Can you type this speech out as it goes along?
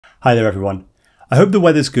Hi there everyone. I hope the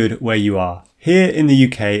weather's good where you are. Here in the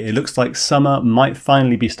UK, it looks like summer might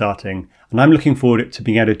finally be starting, and I'm looking forward to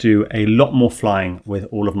being able to do a lot more flying with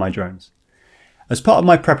all of my drones. As part of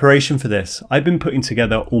my preparation for this, I've been putting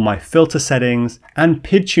together all my filter settings and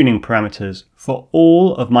PID tuning parameters for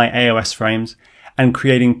all of my AOS frames and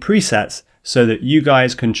creating presets so that you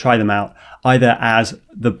guys can try them out either as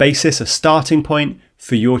the basis, a starting point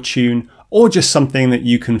for your tune, or just something that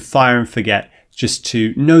you can fire and forget just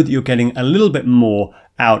to know that you're getting a little bit more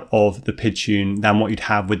out of the PID tune than what you'd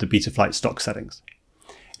have with the Betaflight stock settings.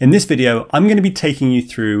 In this video, I'm going to be taking you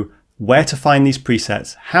through where to find these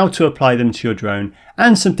presets, how to apply them to your drone,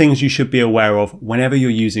 and some things you should be aware of whenever you're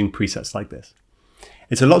using presets like this.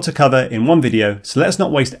 It's a lot to cover in one video, so let's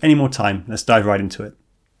not waste any more time. Let's dive right into it.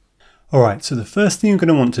 Alright, so the first thing you're going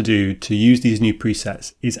to want to do to use these new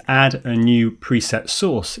presets is add a new preset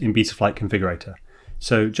source in Betaflight Configurator.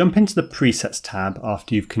 So jump into the Presets tab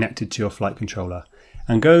after you've connected to your flight controller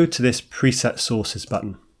and go to this Preset Sources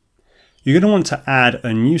button. You're going to want to add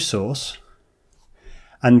a new source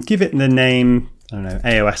and give it the name, I don't know,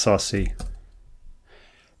 AOS RC.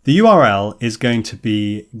 The URL is going to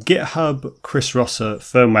be GitHub Chris Rosser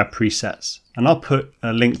firmware presets, and I'll put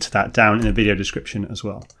a link to that down in the video description as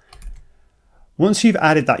well. Once you've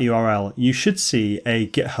added that URL, you should see a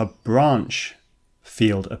GitHub branch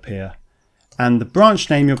field appear. And the branch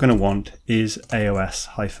name you're going to want is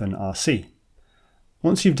AOS-RC.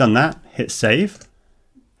 Once you've done that, hit save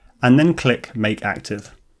and then click make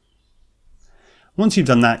active. Once you've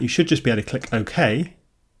done that, you should just be able to click OK.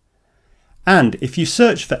 And if you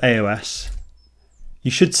search for AOS,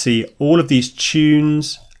 you should see all of these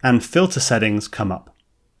tunes and filter settings come up.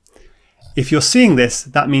 If you're seeing this,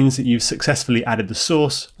 that means that you've successfully added the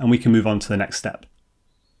source and we can move on to the next step.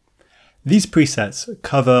 These presets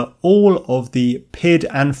cover all of the PID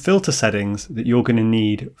and filter settings that you're going to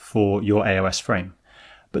need for your AOS frame,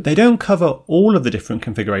 but they don't cover all of the different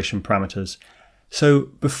configuration parameters. So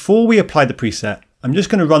before we apply the preset, I'm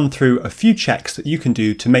just going to run through a few checks that you can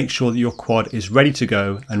do to make sure that your quad is ready to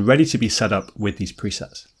go and ready to be set up with these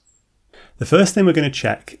presets. The first thing we're going to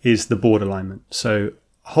check is the board alignment. So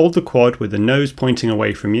hold the quad with the nose pointing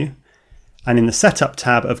away from you. And in the Setup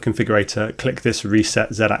tab of Configurator, click this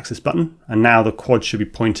Reset Z-Axis button, and now the quad should be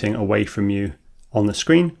pointing away from you on the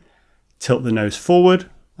screen. Tilt the nose forward,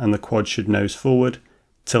 and the quad should nose forward.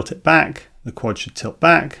 Tilt it back, the quad should tilt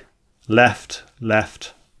back. Left,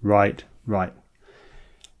 left, right, right.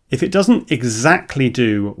 If it doesn't exactly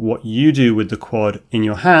do what you do with the quad in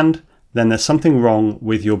your hand, then there's something wrong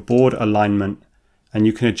with your board alignment, and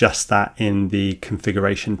you can adjust that in the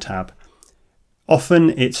Configuration tab.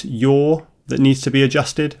 Often it's yaw that needs to be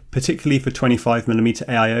adjusted, particularly for 25mm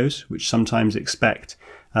AIOs, which sometimes expect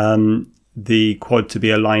the quad to be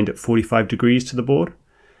aligned at 45 degrees to the board.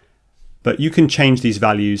 But you can change these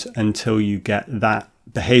values until you get that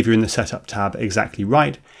behavior in the Setup tab exactly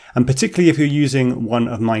right. And particularly if you're using one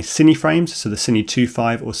of my Cine frames, so the Cine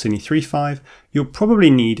 2.5 or Cine 3.5, you'll probably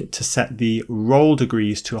need to set the roll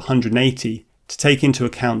degrees to 180 to take into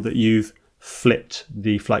account that you've flipped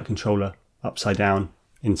the flight controller upside down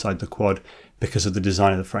inside the quad because of the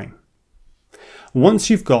design of the frame. Once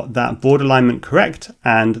you've got that board alignment correct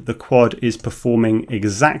and the quad is performing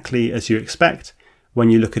exactly as you expect,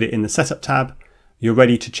 when you look at it in the Setup tab, you're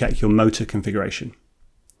ready to check your motor configuration.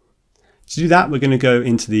 To do that, we're going to go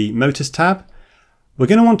into the Motors tab. We're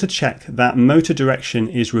going to want to check that motor direction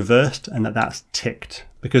is reversed and that that's ticked,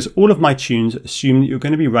 because all of my tunes assume that you're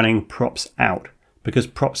going to be running props out, because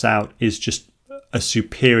props out is just a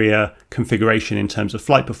superior configuration in terms of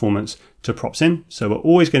flight performance to props in. So we're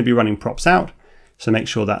always going to be running props out. So make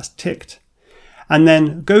sure that's ticked. And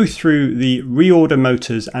then go through the reorder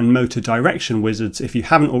motors and motor direction wizards if you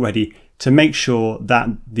haven't already to make sure that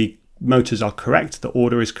the motors are correct, the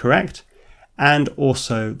order is correct, and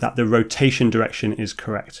also that the rotation direction is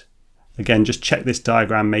correct. Again, just check this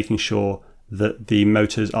diagram, making sure that the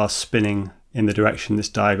motors are spinning in the direction this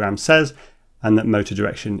diagram says and that motor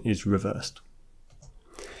direction is reversed.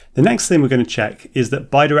 The next thing we're going to check is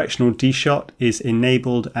that bidirectional D-shot is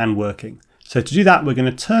enabled and working. So to do that, we're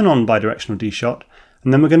going to turn on bidirectional D-shot,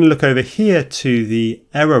 and then we're going to look over here to the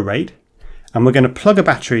error rate, and we're going to plug a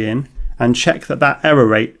battery in and check that that error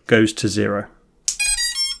rate goes to 0.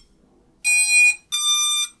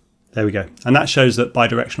 There we go. And that shows that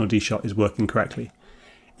bidirectional D-shot is working correctly.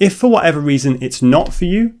 If for whatever reason it's not for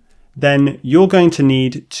you, then you're going to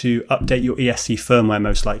need to update your ESC firmware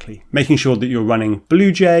most likely, making sure that you're running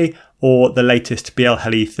BlueJ or the latest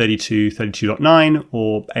BLHeli 32, 32.9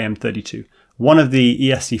 or AM32, one of the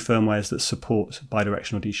ESC firmwares that supports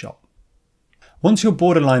bidirectional D-shot. Once your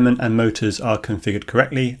board alignment and motors are configured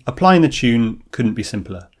correctly, applying the tune couldn't be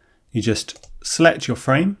simpler. You just select your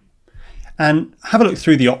frame and have a look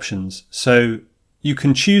through the options. So you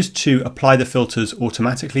can choose to apply the filters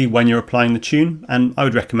automatically when you're applying the tune, and I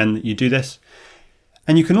would recommend that you do this.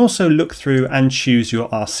 And you can also look through and choose your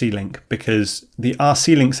RC link, because the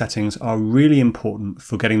RC link settings are really important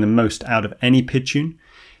for getting the most out of any PID tune.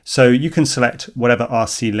 So you can select whatever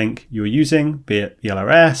RC link you're using, be it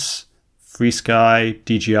ELRS, FreeSky,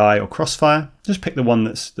 DJI or Crossfire. Just pick the one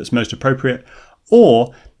that's most appropriate.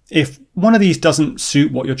 Or if one of these doesn't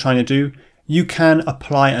suit what you're trying to do, you can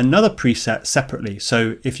apply another preset separately.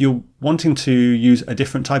 So if you're wanting to use a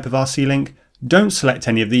different type of RC link, don't select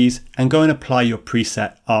any of these and go and apply your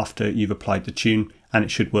preset after you've applied the tune, and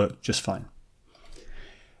it should work just fine.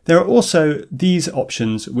 There are also these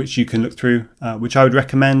options which you can look through, which I would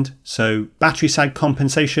recommend. So battery sag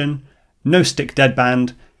compensation, no stick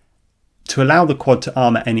deadband, to allow the quad to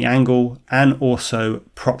arm at any angle, and also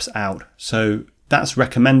props out. So that's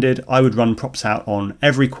recommended. I would run props out on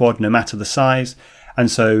every quad, no matter the size.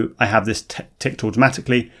 And so I have this ticked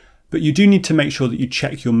automatically. But you do need to make sure that you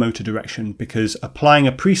check your motor direction, because applying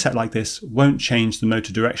a preset like this won't change the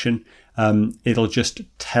motor direction. It'll just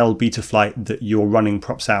tell Betaflight that you're running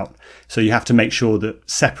props out. So you have to make sure that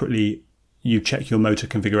separately you check your motor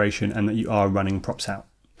configuration and that you are running props out.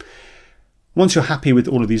 Once you're happy with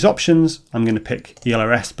all of these options, I'm going to pick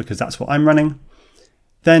ELRS because that's what I'm running.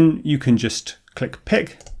 Then you can just click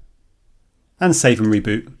pick and save and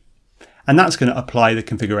reboot. And that's going to apply the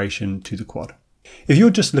configuration to the quad. If you're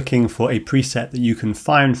just looking for a preset that you can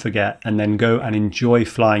fire and forget and then go and enjoy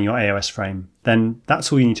flying your AOS frame, then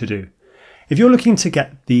that's all you need to do. If you're looking to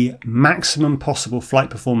get the maximum possible flight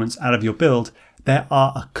performance out of your build, there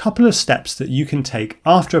are a couple of steps that you can take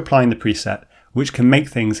after applying the preset, which can make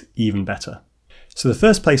things even better. So the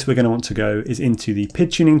first place we're going to want to go is into the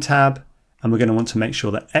PID tuning tab, and we're going to want to make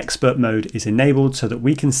sure that expert mode is enabled so that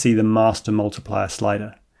we can see the master multiplier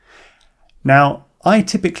slider. Now, I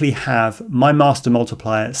typically have my master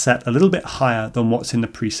multiplier set a little bit higher than what's in the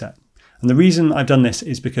preset. And the reason I've done this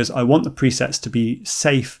is because I want the presets to be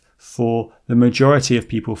safe for the majority of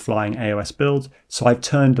people flying AOS builds. So I've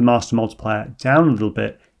turned the master multiplier down a little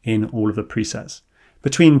bit in all of the presets,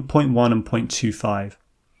 between 0.1 and 0.25.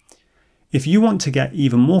 If you want to get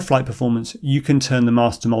even more flight performance, you can turn the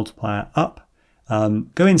master multiplier up,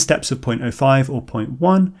 go in steps of 0.05 or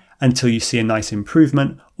 0.1 until you see a nice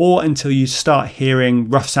improvement, or until you start hearing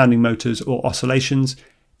rough sounding motors or oscillations.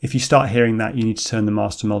 If you start hearing that, you need to turn the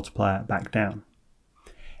master multiplier back down.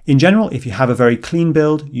 In general, if you have a very clean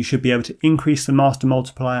build, you should be able to increase the master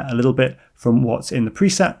multiplier a little bit from what's in the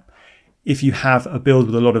preset. If you have a build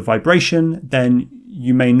with a lot of vibration, then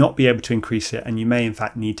you may not be able to increase it, and you may in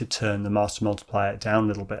fact need to turn the master multiplier down a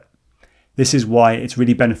little bit. This is why it's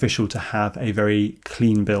really beneficial to have a very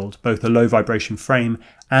clean build, both a low vibration frame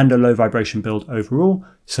and a low vibration build overall,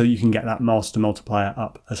 so you can get that master multiplier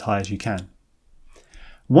up as high as you can.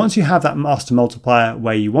 Once you have that master multiplier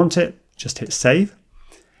where you want it, just hit save.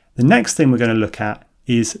 The next thing we're going to look at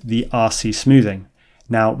is the RC smoothing.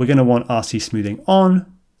 Now we're going to want RC smoothing on,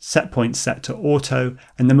 set point set to auto,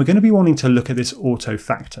 and then we're going to be wanting to look at this auto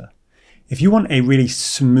factor. If you want a really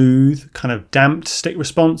smooth, kind of damped stick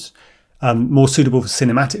response, more suitable for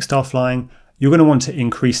cinematic style flying, you're going to want to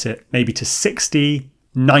increase it maybe to 60,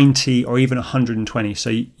 90, or even 120. So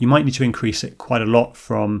you might need to increase it quite a lot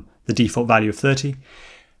from the default value of 30.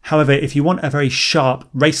 However, if you want a very sharp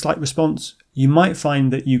race-like response, you might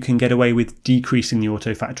find that you can get away with decreasing the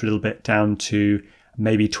auto factor a little bit down to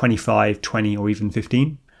maybe 25, 20, or even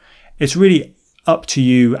 15. It's really up to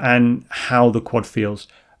you and how the quad feels.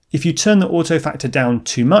 If you turn the auto factor down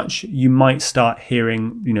too much, you might start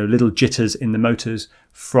hearing, little jitters in the motors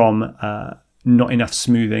from not enough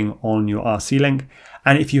smoothing on your RC link.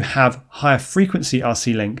 And if you have higher frequency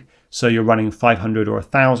RC link, so you're running 500 or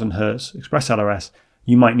 1000 Hertz Express LRS,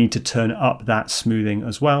 you might need to turn up that smoothing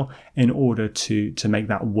as well in order to make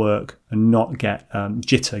that work and not get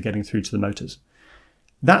jitter getting through to the motors.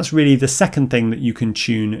 That's really the second thing that you can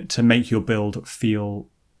tune to make your build feel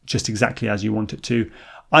just exactly as you want it to.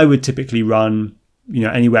 I would typically run,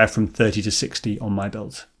 anywhere from 30 to 60 on my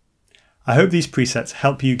builds. I hope these presets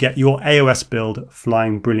help you get your AOS build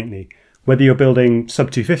flying brilliantly, whether you're building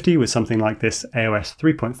sub 250 with something like this AOS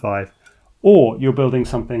 3.5, or you're building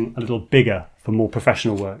something a little bigger for more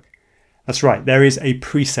professional work. That's right, there is a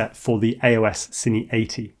preset for the AOS Cine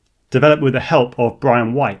 80, developed with the help of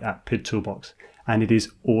Brian White at PID Toolbox, and it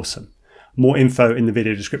is awesome. More info in the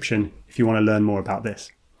video description if you want to learn more about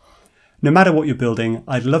this. No matter what you're building,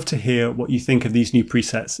 I'd love to hear what you think of these new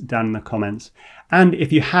presets down in the comments. And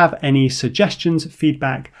if you have any suggestions,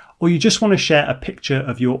 feedback, or you just want to share a picture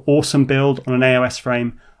of your awesome build on an AOS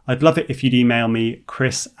frame, I'd love it if you'd email me,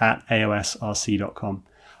 chris@aosrc.com.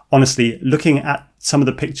 Honestly, looking at some of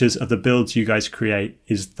the pictures of the builds you guys create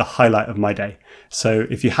is the highlight of my day. So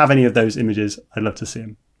if you have any of those images, I'd love to see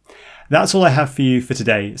them. That's all I have for you for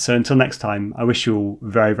today. So until next time, I wish you all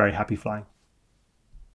very, very happy flying.